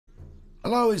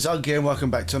Hello, it's Uggy and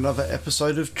welcome back to another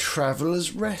episode of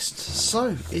Traveller's Rest.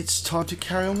 So, it's time to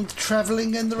carry on with the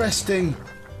travelling and the resting.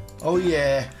 Oh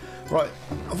yeah. Right,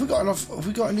 have we got enough, have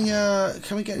we got any,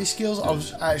 can we get any skills? I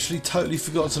was actually totally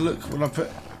forgot to look when I put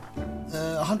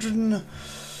 100 and...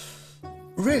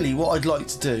 Really, what I'd like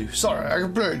to do, sorry, I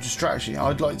completely distraction.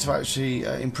 I'd like to actually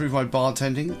improve my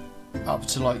bartending up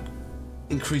to like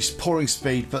increased pouring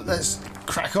speed, but let's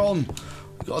crack on.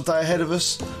 We've got a day ahead of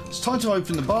us. It's time to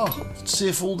open the bar, see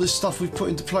if all this stuff we've put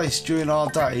into place during our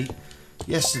day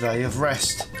yesterday of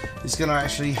rest is going to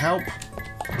actually help.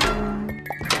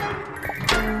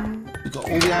 We've got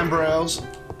all the amber ales.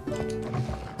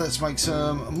 Let's make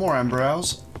some more amber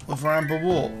ales with our amber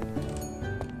wort.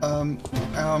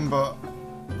 Amber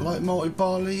light malted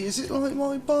barley. Is it light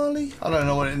malted barley? I don't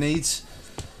know what it needs.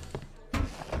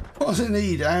 What does it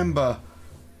need? Amber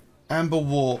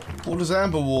wort. What does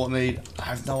amber wort need? I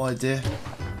have no idea.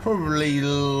 Probably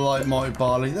light malted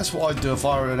barley. That's what I'd do if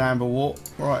I were an amber wort.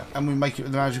 Right, and we make it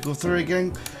with the magical 3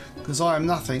 again, because I am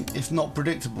nothing if not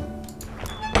predictable.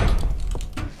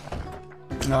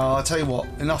 No, I tell you what.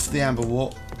 Enough of the amber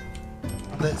wort.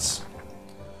 Let's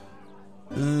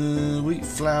wheat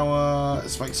flour.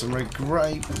 Let's make some red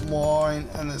grape wine,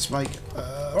 and let's make.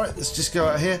 Right, let's just go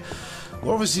out here.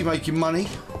 We're obviously making money.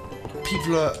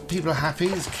 People are happy.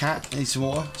 There's a cat. Needs some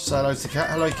water. Say hello to the cat.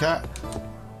 Hello, cat.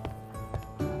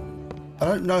 I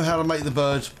don't know how to make the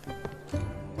bird.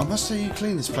 I must say you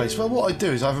clean this place. Well, what I do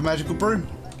is I have a magical broom.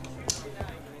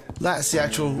 That's the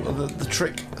actual the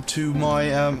trick to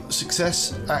my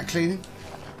success at cleaning.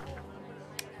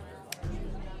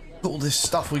 All this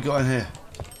stuff we got in here.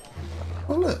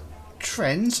 Oh look,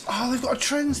 trends. Oh, they've got a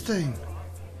trends thing.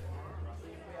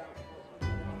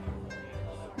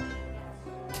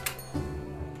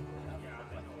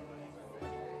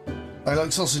 I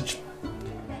like sausage,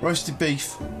 roasted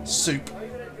beef, soup.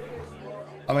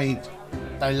 I mean,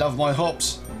 they love my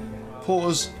hops,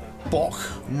 porters, bock,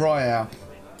 and rye ale.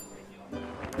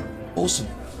 Awesome.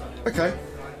 Okay,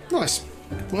 nice.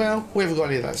 Well, we haven't got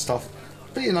any of that stuff,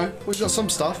 but you know, we've got some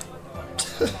stuff.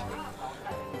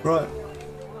 Right.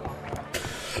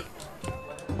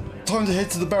 Time to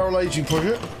head to the barrel aging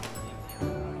project.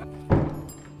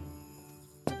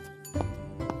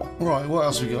 Right, what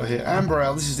else we got here? Amber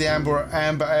ale. This is the amber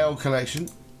ale collection.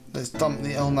 Let's dump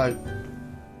the note.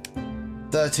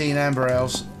 13 amber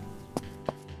ales.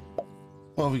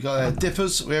 What have we got there?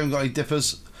 Dippers. We haven't got any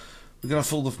dippers. We're gonna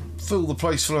fill the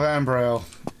place full of amber ale.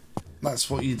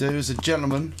 That's what you do as a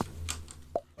gentleman.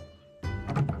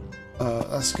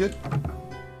 That's good.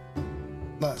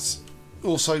 That's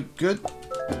also good.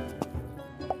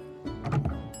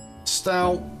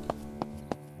 Stout.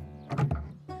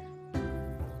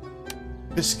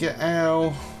 Biscuit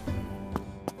ale.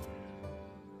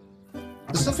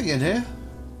 There's nothing in here.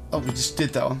 Oh, we just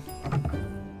did that one.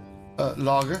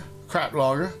 Lager. Crap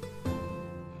lager.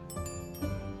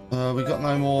 We got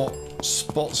no more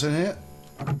spots in here.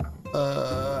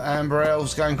 Amber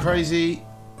ale's going crazy.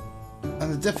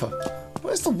 And the dipper.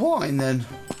 Where's the wine then?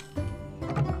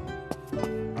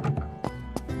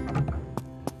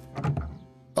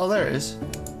 Oh, there it is.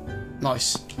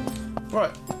 Nice.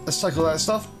 Right, let's take all that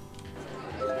stuff.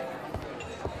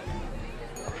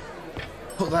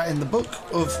 Put that in the book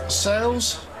of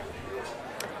sales.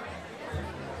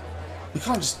 We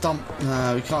can't just dump.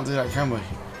 No, we can't do that, can we?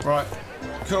 Right.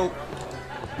 Cool.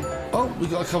 Oh, we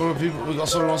got a couple of people. We got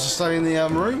someone who wants to stay in the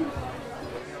room.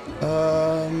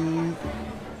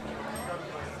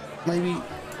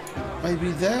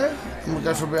 Maybe there. And we'll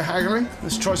go for a bit of haggling.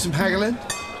 Let's try some haggling.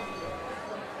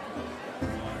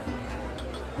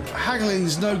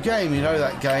 Haggling's no game, you know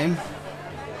that game.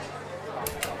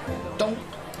 Don't.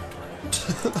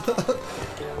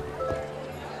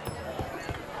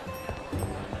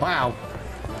 Wow.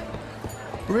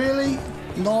 Really?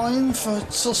 9 for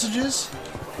sausages?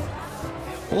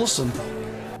 Awesome.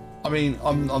 I mean,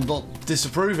 I'm not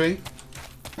disapproving.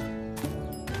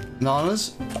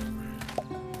 Bananas.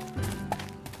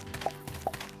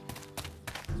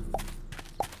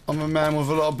 I'm a man with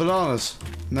a lot of bananas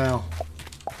now.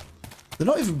 They're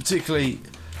not even particularly...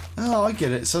 Oh, I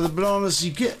get it. So the bananas,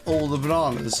 you get all the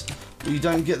bananas, but you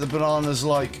don't get the bananas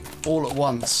like all at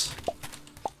once.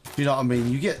 You know what I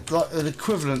mean? You get like an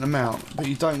equivalent amount, but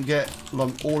you don't get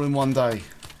like all in one day.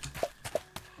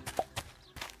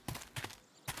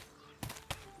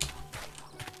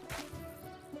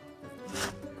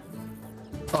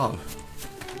 Oh.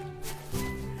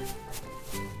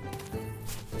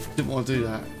 Didn't want to do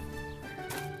that.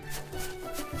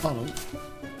 Hold on.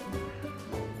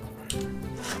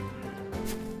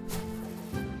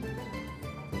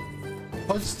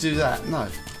 I'll just do that. No.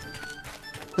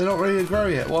 They're not ready to grow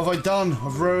yet. What have I done?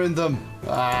 I've ruined them.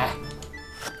 Ah.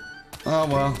 Oh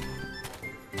well.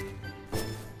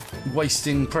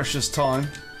 Wasting precious time.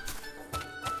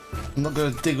 I'm not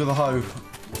going to dig with a hoe.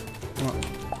 Right.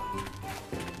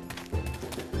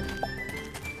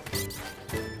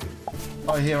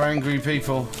 I hear angry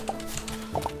people.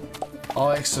 Oh,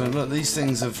 excellent. Look, these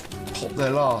things have popped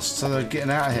their last, so they're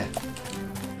getting out of here.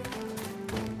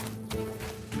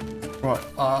 Right,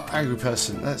 angry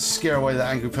person. Let's scare away that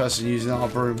angry person using our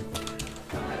broom.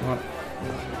 Right.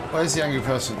 Where's the angry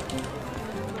person?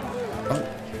 Oh.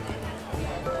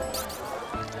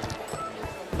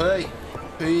 Hey!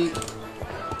 Hey!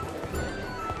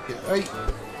 Hey!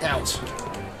 Out!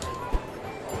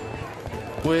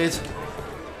 Weird.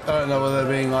 I don't know whether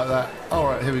they're being like that.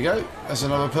 Alright, here we go. There's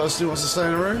another person who wants to stay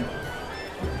in a room.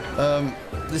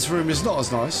 This room is not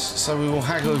as nice, so we will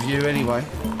haggle with you anyway.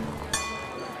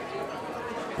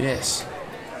 Yes.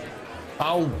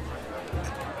 Oh!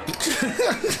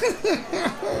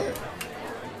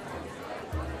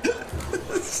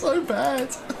 It's so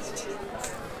bad.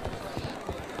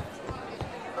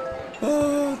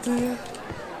 Oh dear.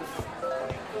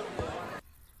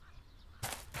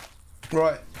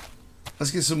 Right.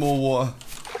 Let's get some more water.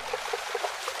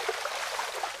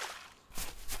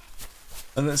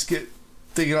 And let's get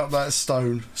digging up that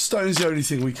stone. Stone's the only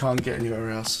thing we can't get anywhere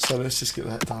else, so let's just get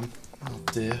that done. Oh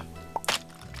dear.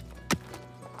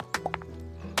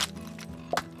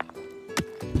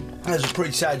 That's a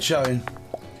pretty sad showing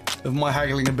of my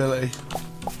haggling ability.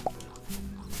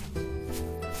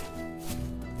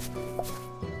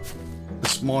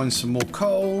 Let's mine some more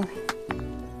coal.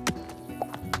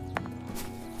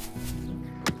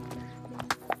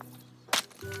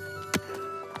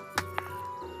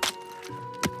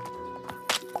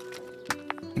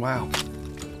 Wow.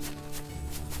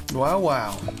 Wow,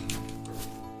 wow.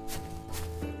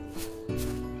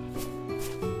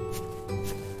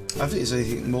 I think there's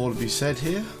anything more to be said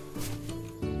here.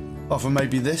 Apart from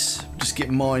maybe this. Just get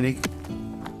mining.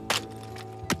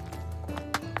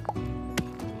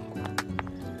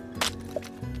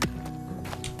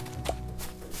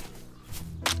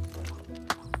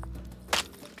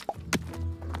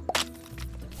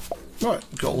 Right,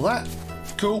 got all that.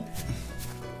 Cool.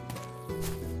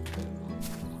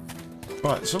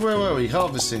 Right, so where were we?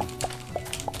 Harvesting.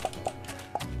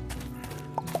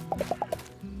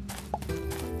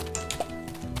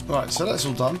 Right, so that's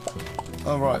all done.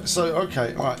 Alright, so,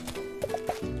 okay, right.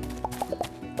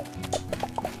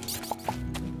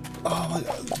 Oh my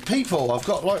God, people, I've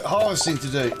got like harvesting to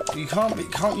do. You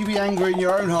can't you be angry in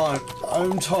your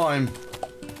own time?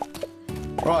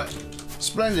 Right,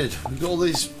 splendid. We've got all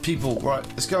these people. Right,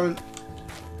 let's go and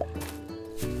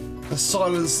let's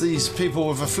silence these people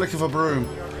with a flick of a broom.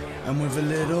 And with a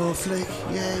little flick,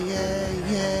 yeah, yeah,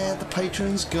 yeah, the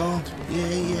patron's gone. Yeah,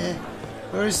 yeah.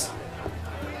 Where is...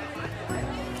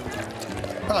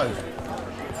 Oh.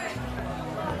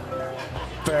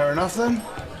 Fair enough then.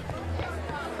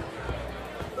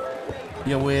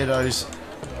 You weirdos.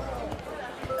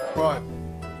 Right.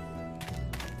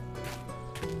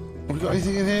 Have we got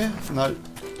anything in here? No.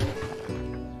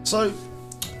 So,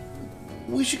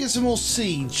 we should get some more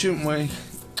seeds, shouldn't we?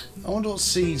 I wonder what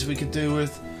seeds we could do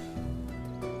with...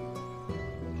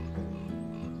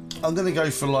 I'm going to go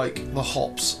for, like, the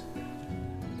hops.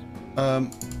 We'll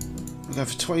go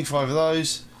for 25 of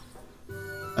those.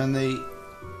 And the...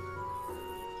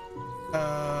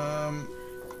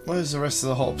 where's the rest of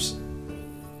the hops?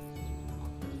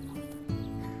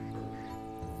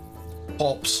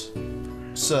 Hops.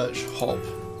 Search hop.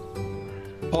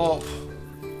 Hop.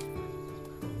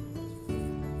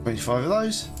 25 of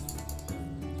those.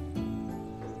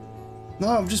 No,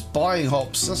 I'm just buying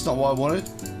hops. That's not what I wanted.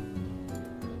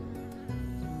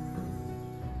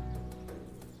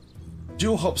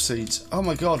 Dual hop seeds. Oh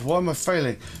my god, why am I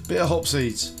failing? Bit of hop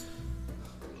seeds.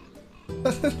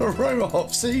 Aroma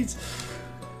hop seeds.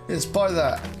 Let's buy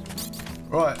that.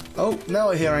 Right. Oh, now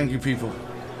I hear angry people.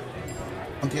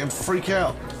 I'm getting freaked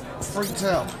out. Freaked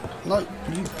out. No,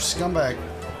 you scumbag.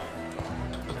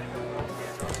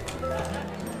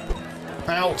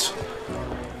 Out.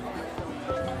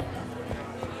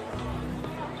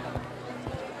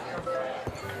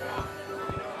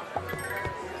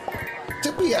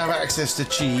 Did we have access to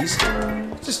cheese?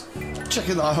 Just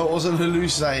checking that I wasn't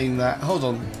hallucinating that. Hold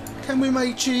on. Can we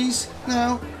make cheese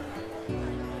now?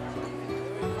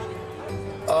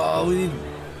 Oh, we need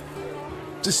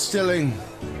distilling.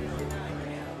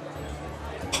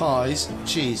 Pies,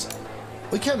 cheese.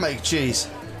 We can make cheese.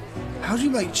 How do you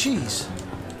make cheese?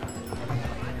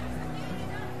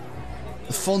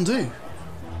 The fondue.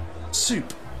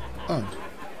 Soup. Oh.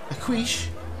 A quiche.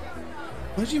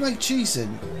 Where do you make cheese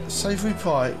then? Savoury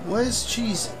pie. Where's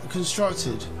cheese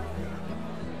constructed?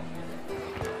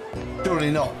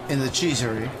 Surely not in the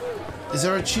cheesery. Is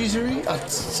there a cheesery? I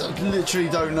literally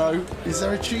don't know. Is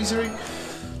there a cheesery?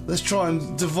 Let's try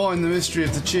and divine the mystery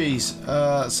of the cheese.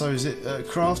 So is it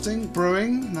crafting?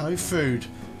 Brewing? No. Food.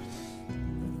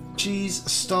 Cheese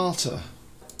starter.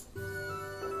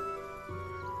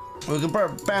 We're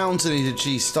bound to need a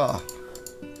cheese star.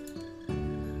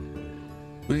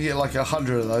 We can get like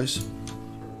 100 of those.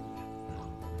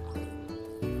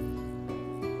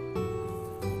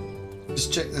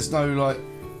 Just check there's no like...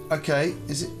 Okay,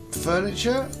 is it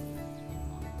furniture?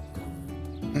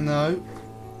 No.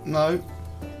 No.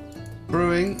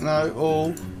 Brewing? No.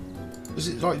 All. Is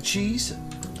it like cheese?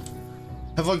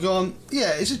 Have I gone...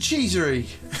 Yeah, it's a cheesery.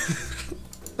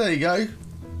 There you go.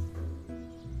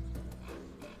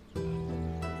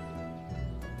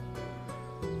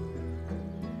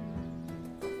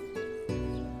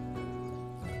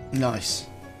 Nice.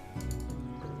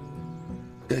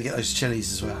 Gonna get those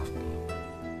chilies as well.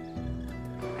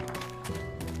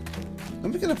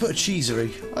 Am I gonna put a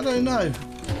cheesery? I don't know.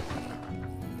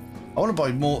 I want to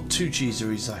buy more 2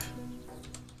 cheeseries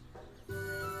though.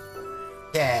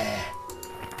 Yeah.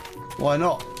 Why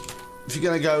not? If you're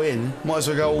gonna go in, might as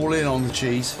well go all in on the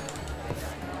cheese.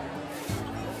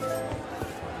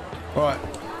 Right.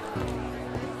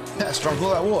 Cat's drunk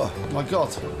all that water. My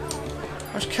God.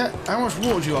 How much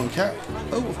water do you want, cat?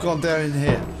 Oh, I've gone down in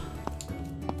here.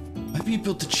 Maybe you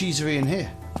built the cheesery in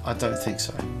here. I don't think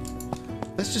so.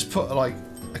 Let's just put like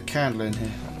a candle in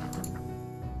here.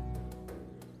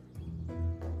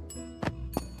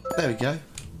 There we go.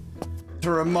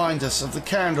 To remind us of the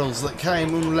candles that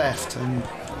came and left and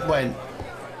went.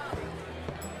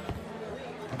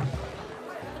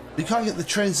 You can't get the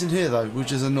trends in here though,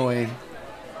 which is annoying.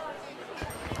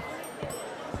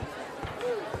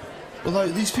 Although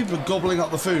these people are gobbling up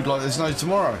the food like there's no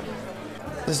tomorrow.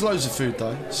 There's loads of food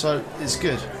though, so it's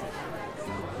good.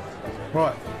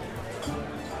 Right.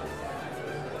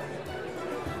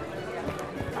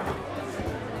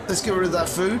 Let's get rid of that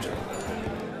food.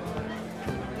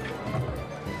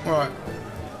 Right.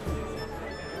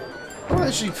 I'll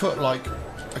actually put like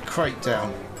a crate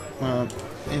down.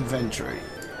 Inventory.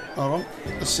 Hold on.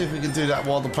 Let's see if we can do that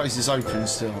while the place is open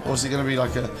still. Or is it going to be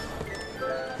like a...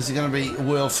 Is it going to be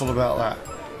willful about that?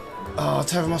 Oh,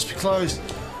 tavern must be closed.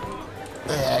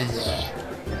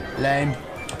 Lame.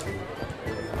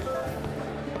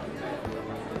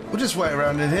 We'll just wait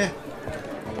around in here.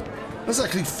 Not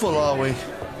exactly full, are we?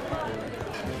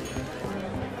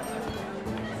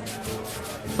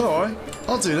 Alright,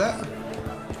 I'll do that.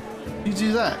 You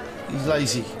do that, you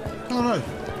lazy. Oh no.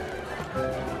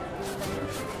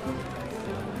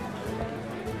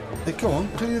 Hey, come on,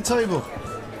 clean the table.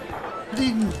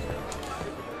 Didn't.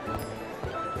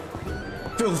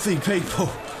 Filthy people.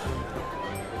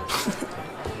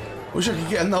 Wish I could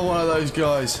get another one of those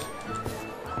guys.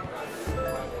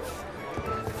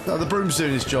 No, the broom's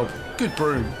doing his job. Good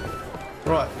broom.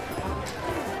 Right.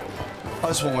 I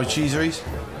just want my cheeseries.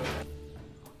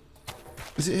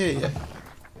 Is it here yet?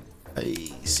 Hey,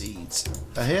 seeds.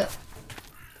 Are here?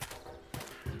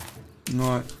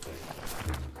 Right.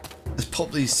 Let's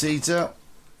pop these seeds out.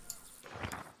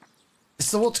 It's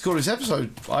the what to call this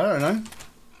episode? I don't know.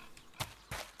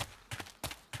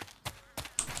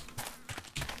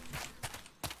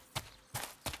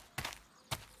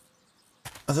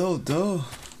 I don't know.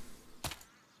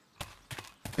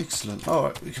 Excellent.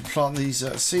 Alright, we can plant these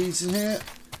seeds in here.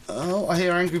 Oh, I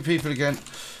hear angry people again.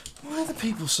 Why are the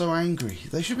people so angry?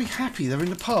 They should be happy. They're in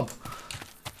the pub.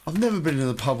 I've never been in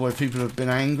a pub where people have been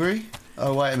angry.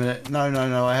 Oh, wait a minute. No.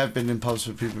 I have been in pubs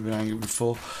where people have been angry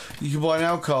before. You can buy an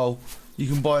alcohol. You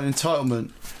can buy an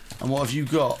entitlement. And what have you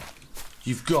got?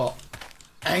 You've got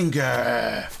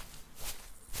anger.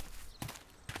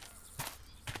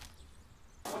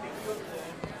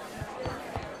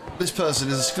 This person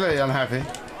is clearly unhappy.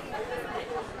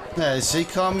 There, see,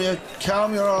 calm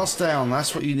your ass down.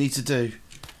 That's what you need to do.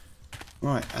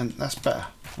 Right, and that's better.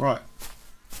 Right.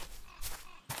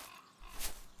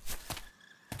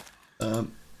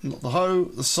 Not the hoe,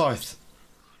 the scythe.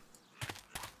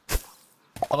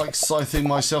 I like scything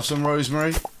myself some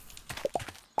rosemary.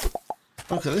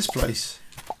 Look at this place.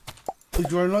 We've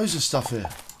grown loads of stuff here.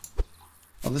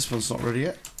 Oh, this one's not ready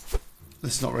yet.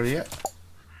 This is not ready yet.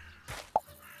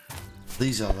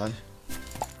 These are though.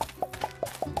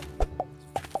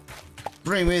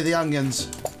 Bring me the onions.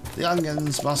 The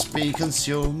onions must be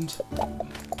consumed.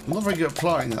 I'm not very good at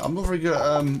planting that. I'm not very good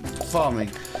at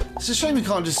farming. It's a shame you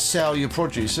can't just sell your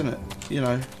produce, isn't it? You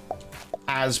know,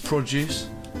 as produce.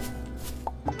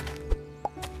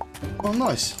 Oh,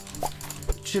 nice.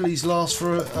 chilies last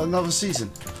for another season.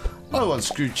 I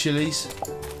once grew chilies.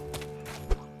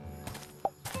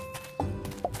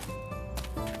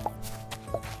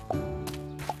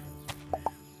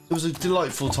 It was a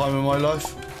delightful time in my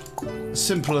life. A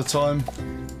simpler time.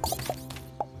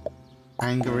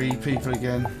 Angry people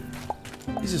again.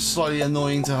 These are slightly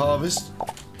annoying to harvest.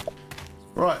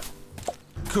 Right.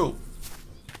 Cool.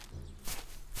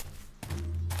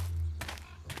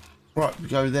 Right, we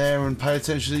go there and pay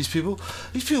attention to these people.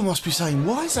 These people must be saying,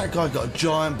 why has that guy got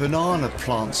giant banana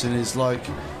plants in his, like...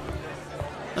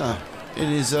 in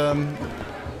his, Fair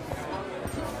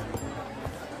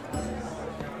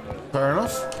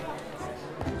enough.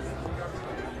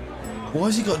 Why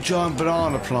has he got giant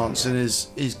banana plants in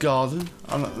his garden?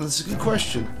 That's a good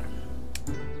question.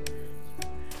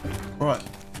 Right.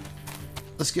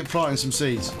 Let's get planting some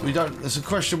seeds. We don't... It's a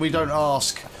question we don't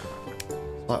ask.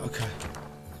 Like, okay.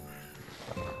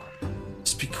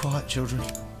 Just be quiet, children.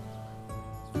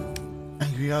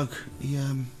 Angry Oak, he,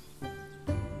 you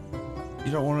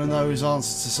don't want to know his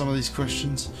answers to some of these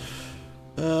questions.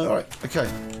 Alright, okay.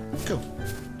 Cool.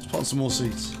 Let's plant some more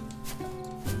seeds.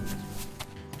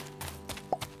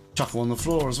 Chuck them on the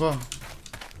floor as well.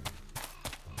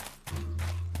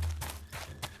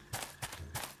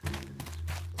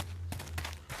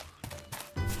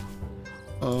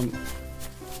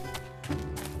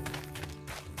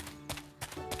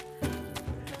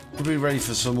 We'll be ready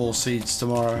for some more seeds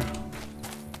tomorrow.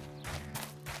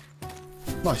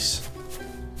 Nice.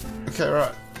 Okay,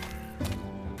 right.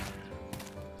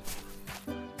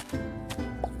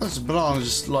 There's a banana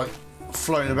just like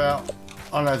floating about.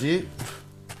 I'll have you.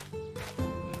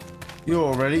 You're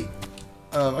all ready.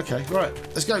 Okay, right.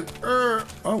 Let's go.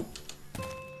 Oh.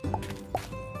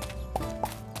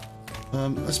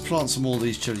 Let's plant some more of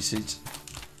these chili seeds.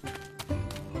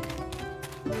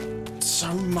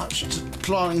 So much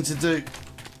planting to do.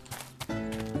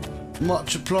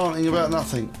 Much of planting about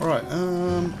nothing. Alright,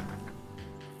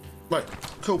 right,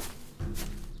 cool.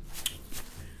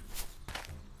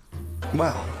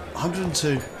 Wow,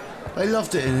 102. They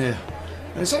loved it in here.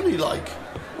 And it's only like,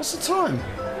 what's the time?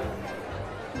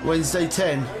 Wednesday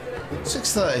 10,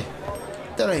 6:30.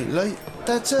 That ain't late,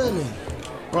 that's early.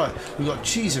 Right, we've got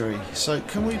cheesery. So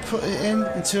can we put it in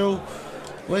until,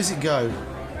 where's it go?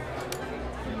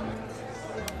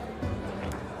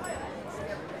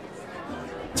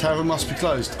 Tavern must be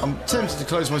closed. I'm tempted to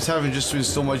close my tavern just to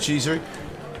install my cheesery.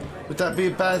 Would that be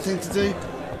a bad thing to do?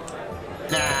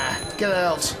 Nah, get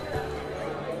out.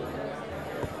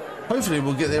 Hopefully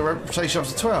we'll get their reputation up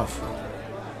to 12.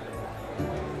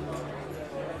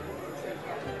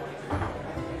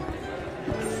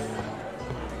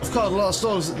 I've got the last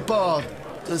orders at the bar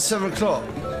at 7 o'clock.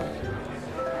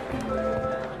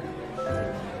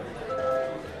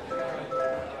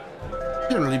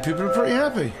 Generally people are pretty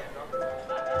happy.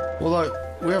 Although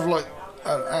we have like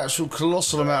an actual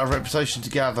colossal amount of reputation to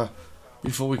gather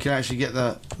before we can actually get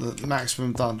the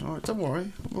maximum done. Alright, don't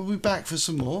worry. We'll be back for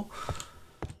some more.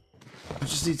 I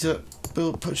just need to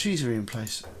put cheesery in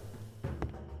place.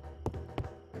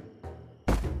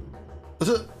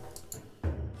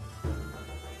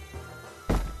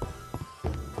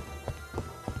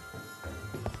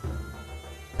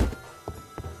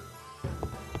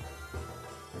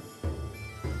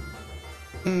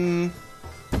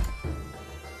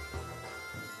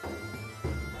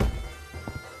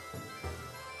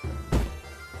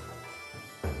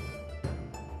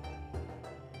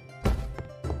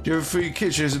 Do you ever feel your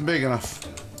kitchen isn't big enough?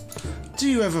 Do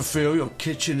you ever feel your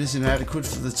kitchen is inadequate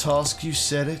for the task you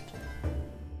set it?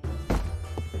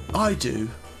 I do.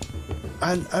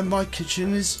 And my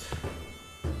kitchen is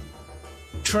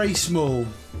tray small.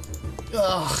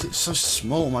 Ugh, it's so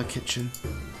small, my kitchen.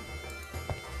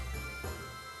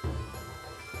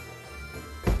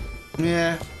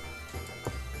 Yeah.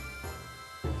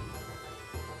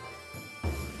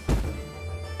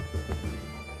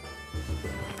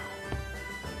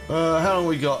 How long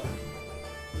we got?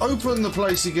 Open the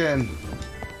place again.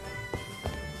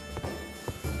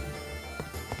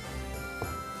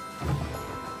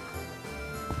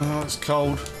 Oh, it's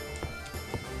cold.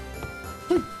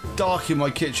 Dark in my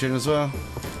kitchen as well.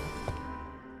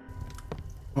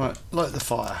 Right, light the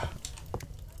fire.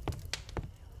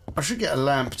 I should get a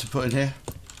lamp to put in here.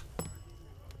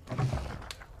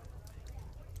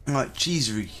 Right,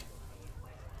 cheesery.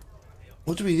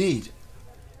 What do we need?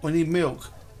 We need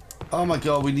milk. Oh my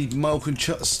god, we need milk and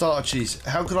starter cheese.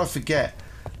 How could I forget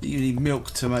that you need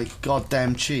milk to make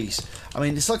goddamn cheese? I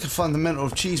mean, it's like a fundamental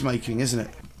of cheese making, isn't it?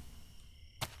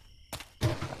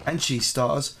 And cheese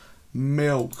starters.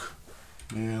 Milk.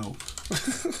 Milk.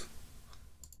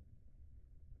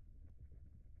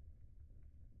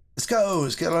 go.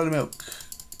 Let's get a load of milk.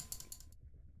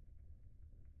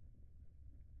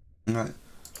 Right.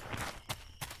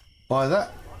 Buy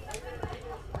that.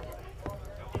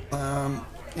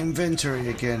 Inventory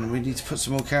again. We need to put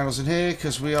some more candles in here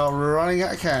because we are running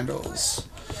out of candles.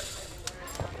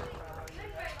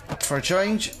 For a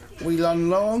change, we run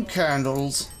low on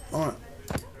candles. Alright.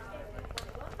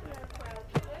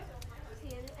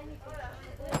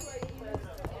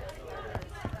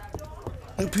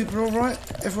 Are people alright?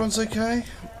 Everyone's okay?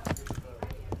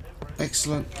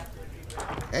 Excellent.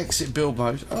 Exit build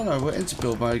mode. Oh no, we're into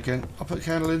build mode again. I'll put a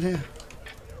candle in here.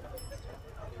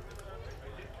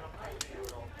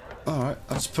 Alright,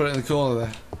 I'll just put it in the corner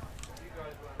there.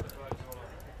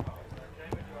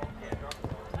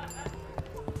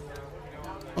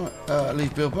 Alright,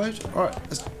 leave build mode. Alright,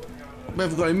 we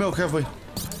haven't got any milk, have we?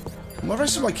 The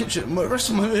rest of my kitchen, the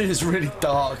rest of my room is really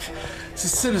dark. It's a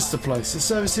sinister place. The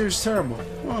service here is terrible.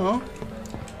 Oh,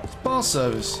 it's bar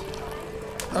service.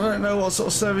 I don't know what sort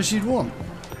of service you'd want.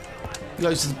 You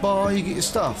go to the bar, you get your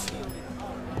stuff.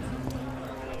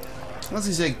 How's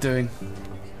his egg doing?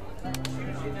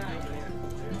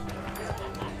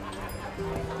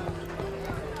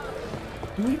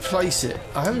 Can we place it?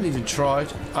 I haven't even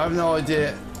tried. I have no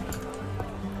idea.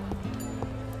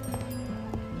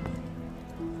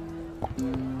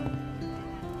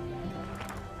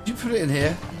 You put it in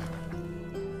here.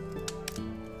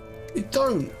 You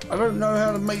don't. I don't know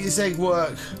how to make this egg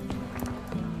work.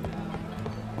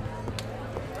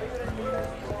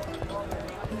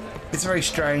 It's very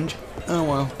strange. Oh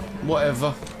well,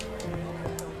 whatever.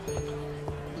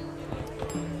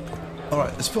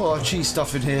 Alright, let's put our cheese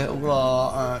stuff in here. All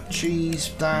our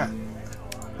cheese, that.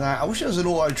 I wish there was an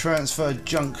auto transfer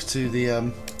junk to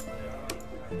the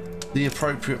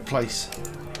appropriate place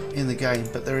in the game,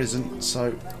 but there isn't,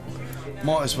 so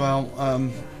might as well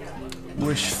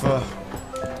wish for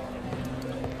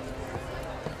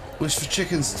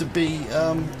chickens to be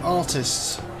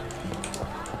artists.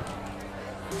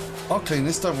 I'll clean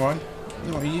this, don't worry.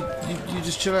 Don't worry, you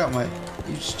just chill out, mate.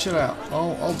 You just chill out.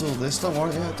 I'll do all this, don't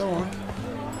worry, yeah, don't worry.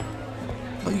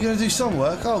 Oh, you're gonna do some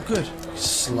work? Oh, good. You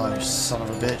slow son of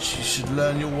a bitch. You should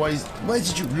learn your ways. Where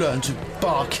did you learn to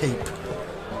barkeep?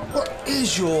 What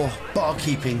is your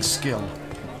barkeeping skill?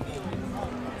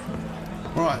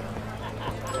 Right.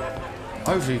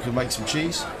 Hopefully you can make some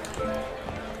cheese.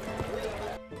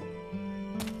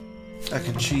 Egg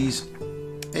and cheese.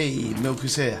 Hey, milk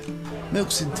is here.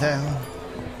 Milk's in town.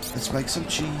 Let's make some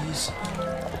cheese.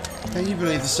 Can you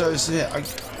believe the service in here?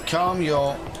 Calm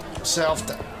yourself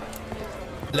down.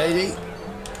 Lady.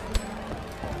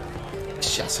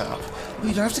 Shut up. Well,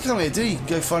 you don't have to come here, do you? You can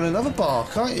go find another bar,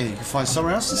 can't you? You can find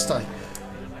somewhere else to stay.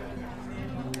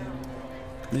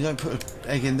 You don't put an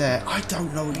egg in there. I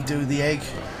don't know what you do with the egg.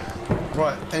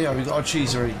 Right, anyway, we've got our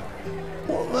cheesery.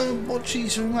 What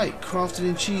cheese do we make? Crafted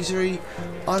in cheesery,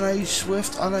 unaged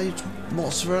Swift, unaged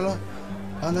mozzarella,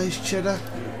 unaged cheddar,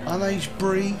 unaged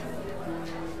brie.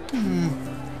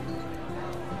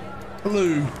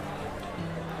 Blue.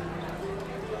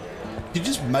 You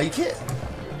just make it?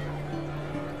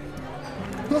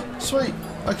 Oh, sweet.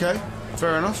 Okay,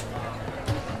 fair enough.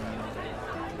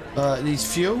 It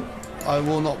needs fuel. I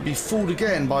will not be fooled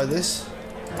again by this.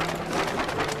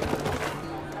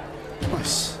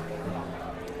 Nice.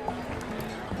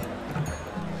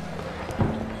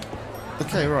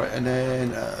 Okay, right, and then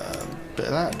bit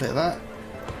of that, bit of that.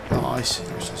 Nice,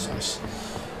 nice.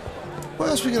 What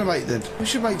else are we going to make then? We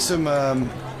should make some, I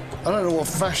don't know what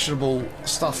fashionable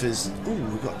stuff is.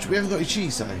 Ooh, we haven't got any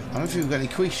cheese though. I don't think we've got any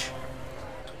quiche.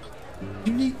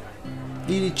 You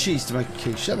need cheese to make a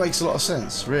quiche. That makes a lot of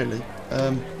sense, really.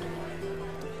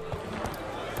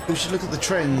 We should look at the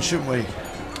trend, shouldn't we?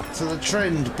 So the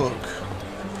trend book.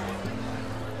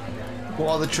 What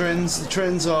are the trends? The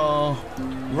trends are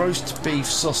roast beef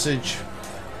sausage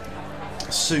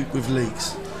soup with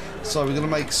leeks. So we're going to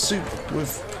make soup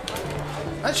with...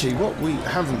 Actually, what we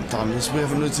haven't done is we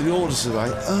haven't looked at the orders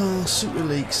today. Oh, soup with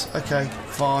leeks. Okay,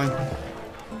 fine.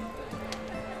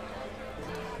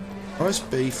 Roast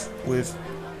beef with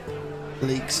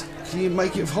leeks. Can you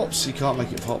make it with hops? You can't make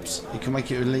it with hops. You can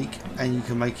make it with leek, and you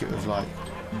can make it with, like,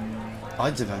 I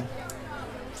don't know,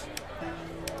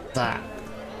 that.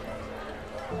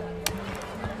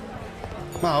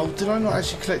 Oh, did I not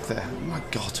actually click there? Oh my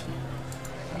god.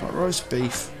 Right, roast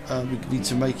beef. We need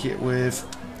to make it with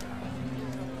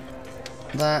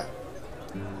that,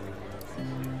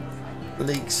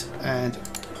 leeks, and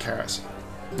carrots.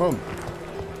 Boom.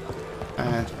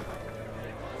 And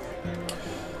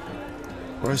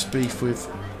roast beef with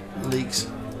leeks.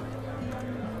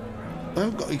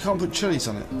 You can't put chilies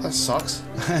on it. That sucks.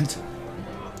 And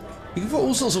You can put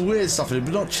all sorts of weird stuff in it,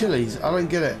 but not chilies. I don't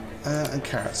get it. And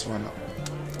carrots, why not?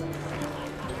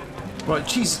 Right,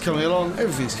 cheese is coming along.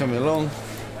 Everything's coming along.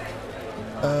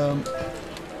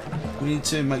 We need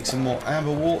to make some more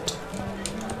amber wort.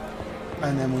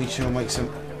 And then we shall make some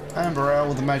amber ale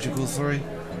with the magical 3.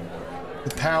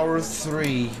 The power of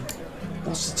 3.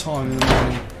 What's the time in the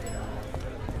morning?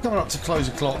 Coming up to close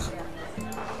the clock.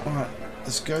 Alright,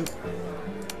 let's go.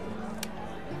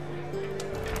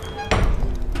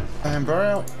 Amber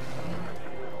ale.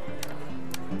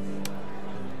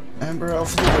 Amber ale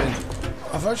for the win.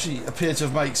 I've actually appeared to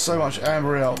have made so much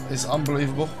amber ale. It's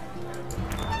unbelievable.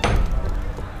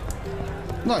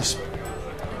 Nice.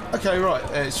 Okay, right.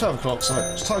 It's 12 o'clock, so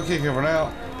it's time to kick everyone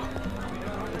out.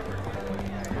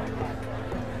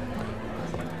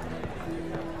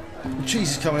 The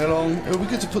cheese is coming along. It would be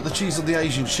good to put the cheese on the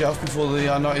Asian shelf before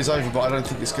the night is over, but I don't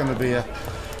think it's going to be a...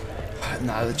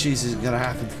 No, the cheese isn't going to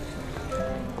happen.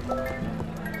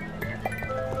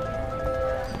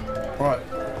 Right.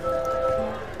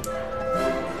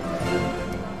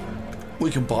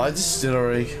 We can buy a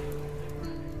distillery.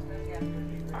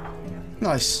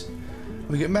 Nice.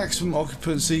 We get maximum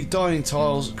occupancy, dining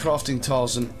tiles, crafting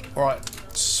tiles, and... Alright,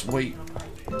 sweet.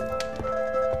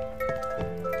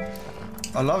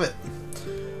 I love it.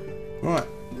 Right.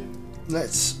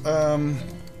 Let's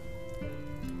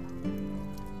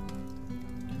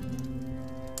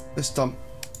dump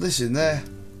this in there.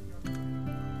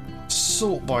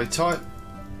 Sort by type.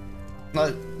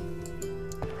 No.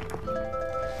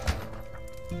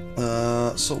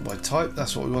 Sort by type.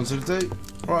 That's what we wanted to do.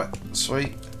 Right.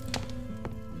 Sweet.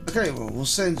 Okay. Well, we'll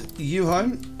send you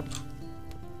home.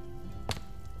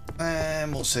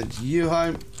 And we'll send you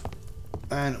home.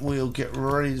 And we'll get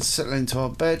ready to settle into our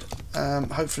bed.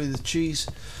 Hopefully the cheese...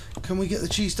 Can we get the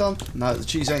cheese done? No, the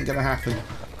cheese ain't going to happen.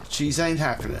 The cheese ain't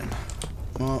happening.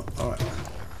 Well, alright.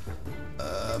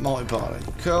 Multi-party.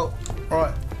 Cool.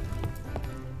 Right.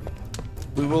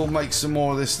 We will make some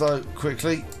more of this though,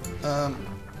 quickly.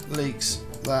 Leeks.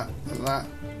 That.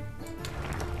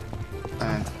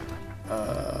 And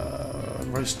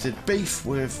roasted beef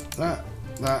with that,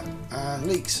 and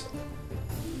leeks.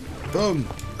 Boom.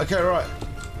 Okay, right.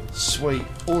 Sweet.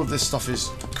 All of this stuff is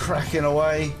cracking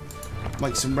away.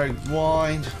 Make some red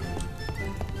wine.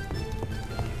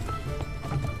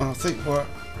 And I think we're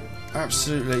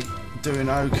absolutely doing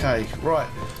okay. Right.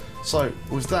 So,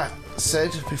 with that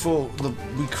said, before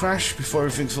we crash, before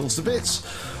everything falls to bits,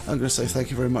 I'm going to say thank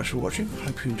you very much for watching.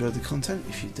 Hope you enjoyed the content.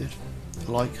 If you did,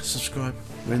 like, subscribe,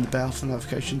 ring the bell for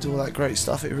notifications, all that great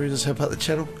stuff. It really does help out the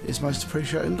channel. It's most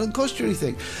appreciated and doesn't cost you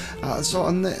anything. So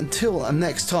until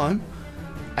next time,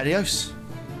 adios.